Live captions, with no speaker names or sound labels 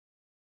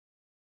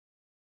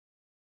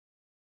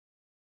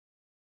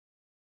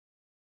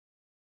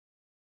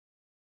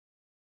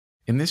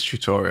In this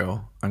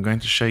tutorial, I'm going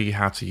to show you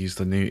how to use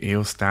the new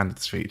EELS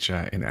standards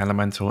feature in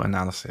elemental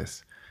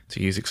analysis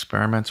to use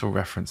experimental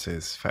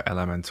references for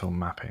elemental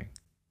mapping.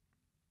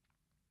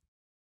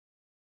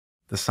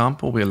 The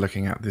sample we're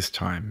looking at this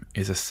time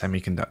is a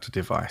semiconductor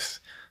device,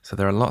 so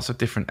there are lots of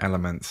different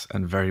elements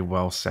and very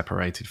well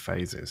separated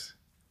phases.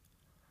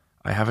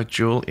 I have a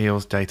dual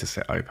EELS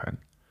dataset open.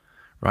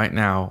 Right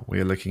now, we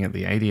are looking at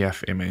the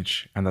ADF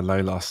image and the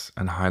low loss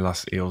and high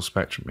loss EELS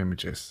spectrum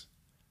images.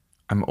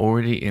 I'm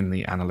already in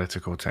the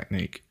analytical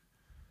technique.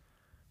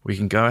 We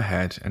can go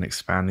ahead and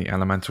expand the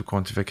elemental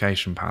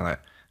quantification palette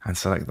and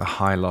select the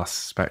high loss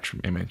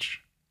spectrum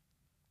image.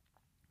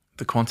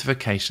 The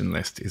quantification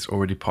list is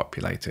already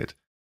populated,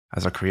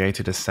 as I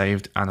created a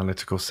saved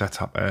analytical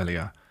setup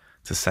earlier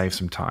to save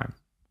some time.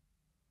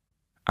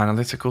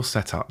 Analytical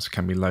setups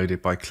can be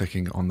loaded by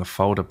clicking on the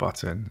folder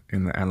button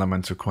in the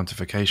elemental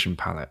quantification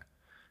palette,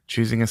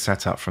 choosing a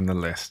setup from the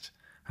list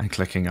and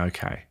clicking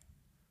OK.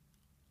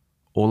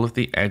 All of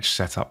the edge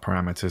setup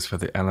parameters for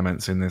the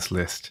elements in this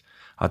list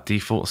are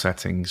default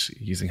settings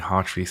using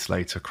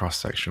Hartree-Slater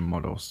cross-section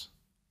models.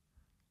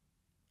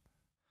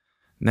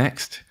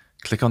 Next,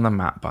 click on the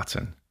Map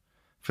button.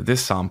 For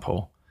this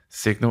sample,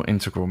 signal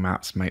integral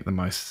maps make the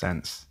most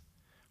sense.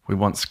 We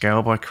want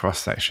scale by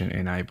cross-section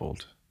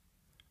enabled.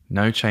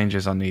 No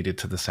changes are needed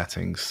to the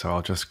settings, so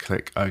I'll just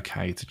click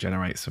OK to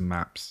generate some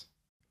maps.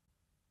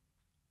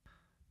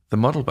 The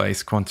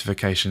model-based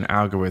quantification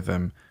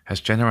algorithm has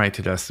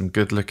generated us some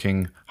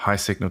good-looking high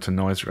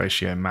signal-to-noise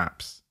ratio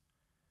maps.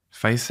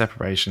 Phase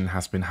separation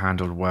has been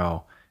handled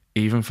well,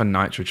 even for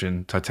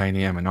nitrogen,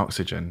 titanium and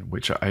oxygen,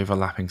 which are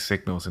overlapping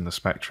signals in the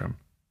spectrum.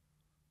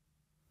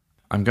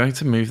 I'm going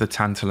to move the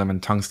tantalum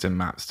and tungsten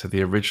maps to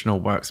the original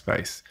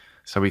workspace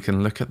so we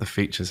can look at the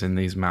features in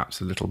these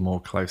maps a little more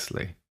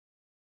closely.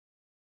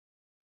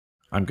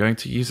 I'm going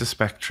to use the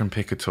spectrum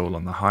picker tool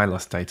on the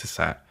high-loss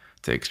dataset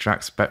to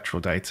extract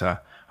spectral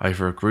data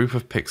over a group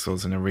of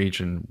pixels in a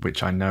region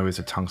which I know is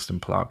a tungsten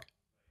plug.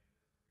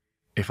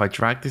 If I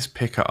drag this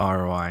picker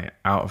ROI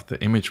out of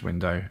the image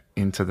window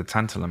into the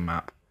tantalum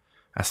map,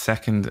 a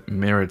second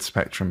mirrored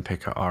spectrum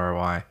picker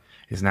ROI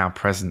is now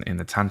present in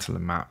the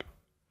tantalum map.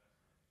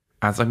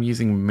 As I'm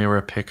using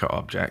mirror picker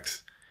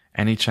objects,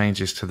 any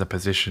changes to the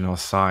position or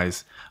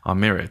size are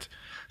mirrored,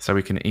 so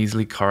we can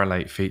easily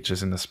correlate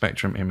features in the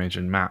spectrum image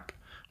and map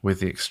with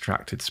the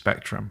extracted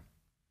spectrum.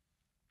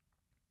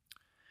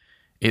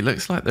 It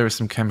looks like there is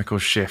some chemical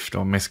shift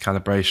or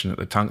miscalibration at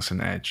the tungsten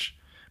edge,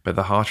 but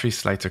the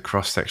Hartree-Slater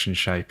cross-section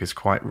shape is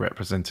quite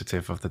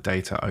representative of the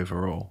data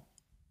overall.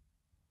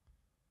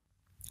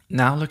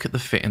 Now look at the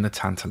fit in the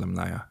tantalum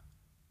layer.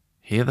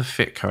 Here the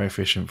fit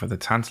coefficient for the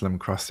tantalum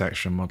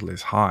cross-section model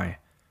is high,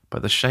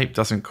 but the shape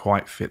doesn't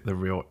quite fit the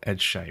real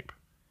edge shape.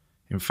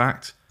 In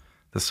fact,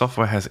 the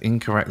software has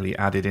incorrectly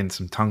added in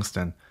some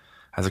tungsten,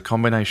 as a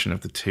combination of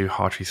the two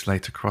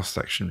Hartree-Slater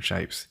cross-section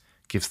shapes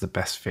gives the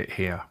best fit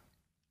here.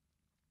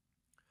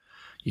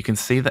 You can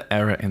see the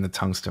error in the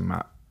tungsten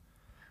map.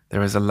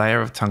 There is a layer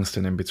of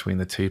tungsten in between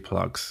the two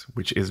plugs,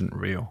 which isn't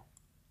real.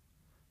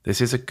 This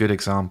is a good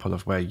example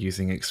of where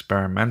using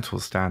experimental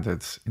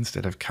standards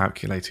instead of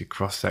calculated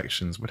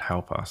cross-sections would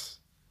help us.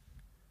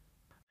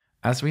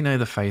 As we know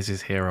the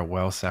phases here are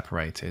well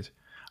separated,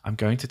 I'm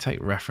going to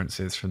take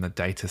references from the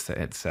dataset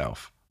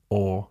itself,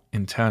 or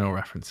internal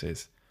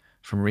references,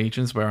 from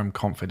regions where I'm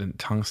confident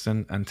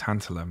tungsten and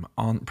tantalum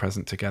aren't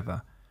present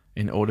together,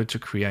 in order to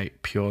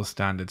create pure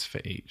standards for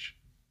each.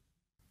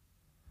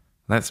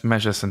 Let's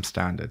measure some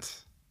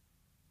standards.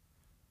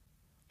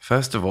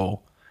 First of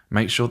all,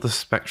 make sure the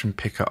spectrum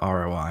picker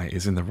ROI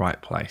is in the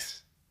right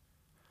place.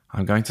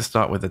 I'm going to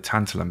start with the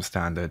tantalum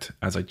standard,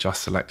 as I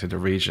just selected a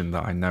region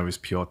that I know is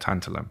pure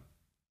tantalum.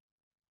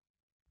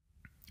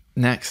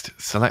 Next,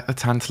 select the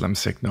tantalum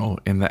signal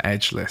in the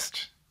edge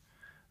list.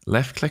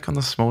 Left-click on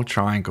the small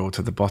triangle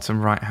to the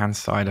bottom right-hand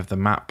side of the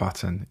Map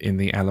button in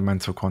the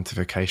Elemental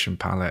Quantification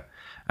palette,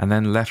 and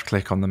then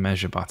left-click on the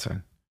Measure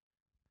button.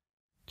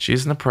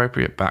 Choose an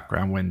appropriate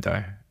background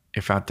window.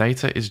 If our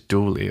data is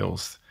dual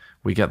EELS,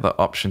 we get the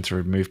option to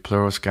remove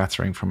plural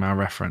scattering from our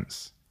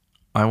reference.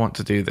 I want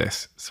to do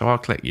this, so I'll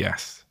click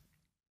Yes.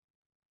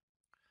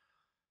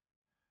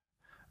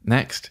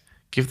 Next,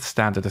 give the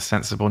standard a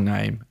sensible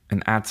name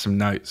and add some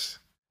notes.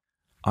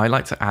 I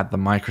like to add the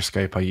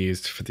microscope I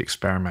used for the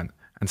experiment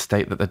and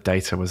state that the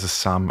data was a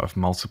sum of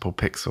multiple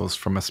pixels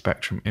from a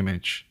spectrum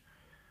image.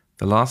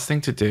 The last thing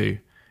to do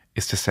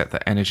is to set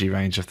the energy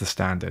range of the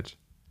standard.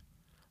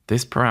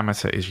 This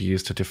parameter is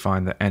used to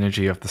define the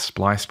energy of the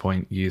splice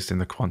point used in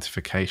the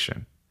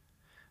quantification.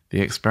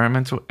 The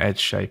experimental edge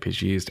shape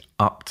is used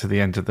up to the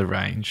end of the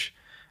range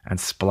and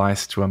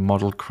spliced to a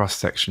modeled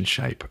cross-section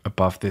shape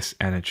above this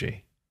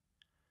energy.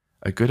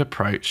 A good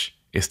approach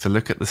is to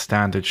look at the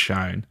standard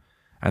shown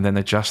and then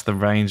adjust the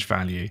range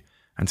value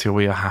until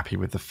we are happy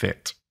with the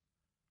fit.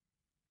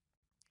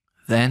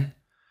 Then,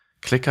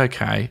 click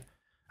OK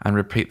and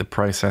repeat the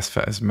process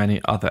for as many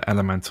other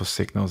elemental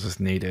signals as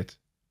needed.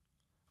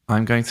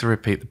 I'm going to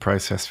repeat the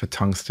process for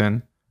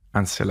tungsten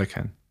and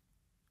silicon.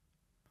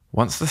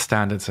 Once the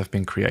standards have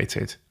been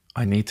created,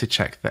 I need to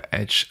check the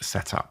edge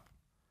setup.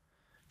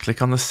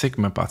 Click on the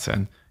Sigma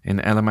button in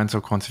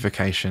Elemental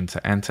Quantification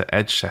to enter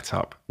edge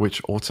setup,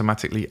 which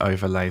automatically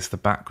overlays the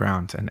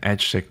background and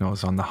edge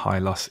signals on the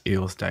high-loss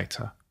EELS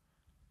data.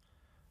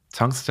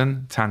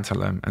 Tungsten,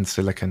 tantalum, and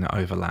silicon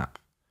overlap.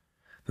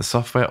 The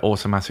software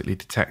automatically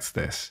detects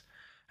this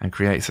and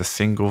creates a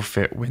single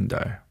fit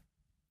window.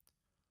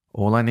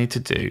 All I need to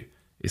do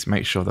is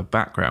make sure the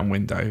background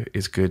window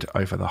is good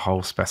over the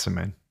whole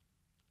specimen.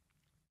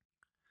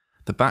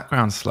 The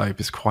background slope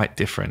is quite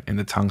different in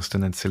the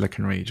tungsten and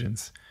silicon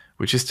regions,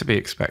 which is to be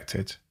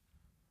expected.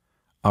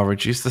 I'll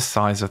reduce the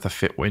size of the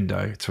fit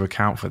window to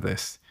account for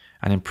this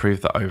and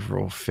improve the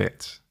overall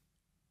fit.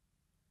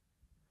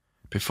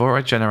 Before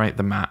I generate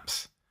the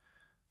maps,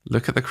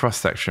 look at the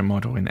cross-section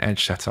model in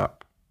Edge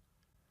Setup.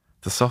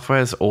 The software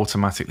has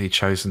automatically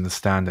chosen the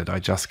standard I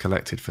just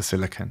collected for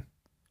silicon.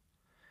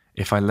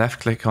 If I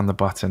left-click on the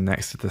button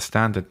next to the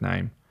standard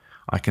name,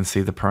 I can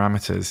see the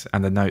parameters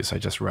and the notes I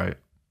just wrote.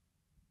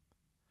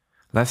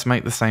 Let's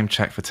make the same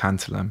check for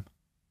tantalum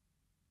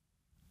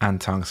and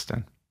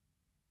tungsten.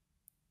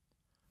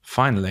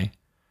 Finally,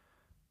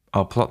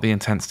 I'll plot the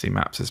intensity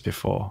maps as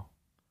before.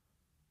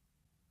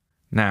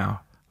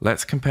 Now,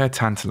 let's compare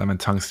tantalum and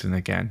tungsten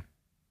again.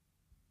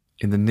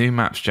 In the new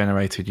maps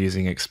generated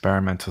using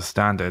experimental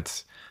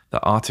standards,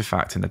 the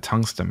artifact in the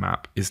tungsten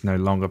map is no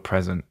longer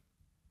present.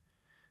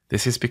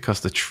 This is because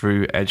the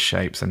true edge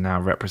shapes are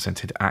now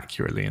represented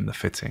accurately in the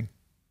fitting.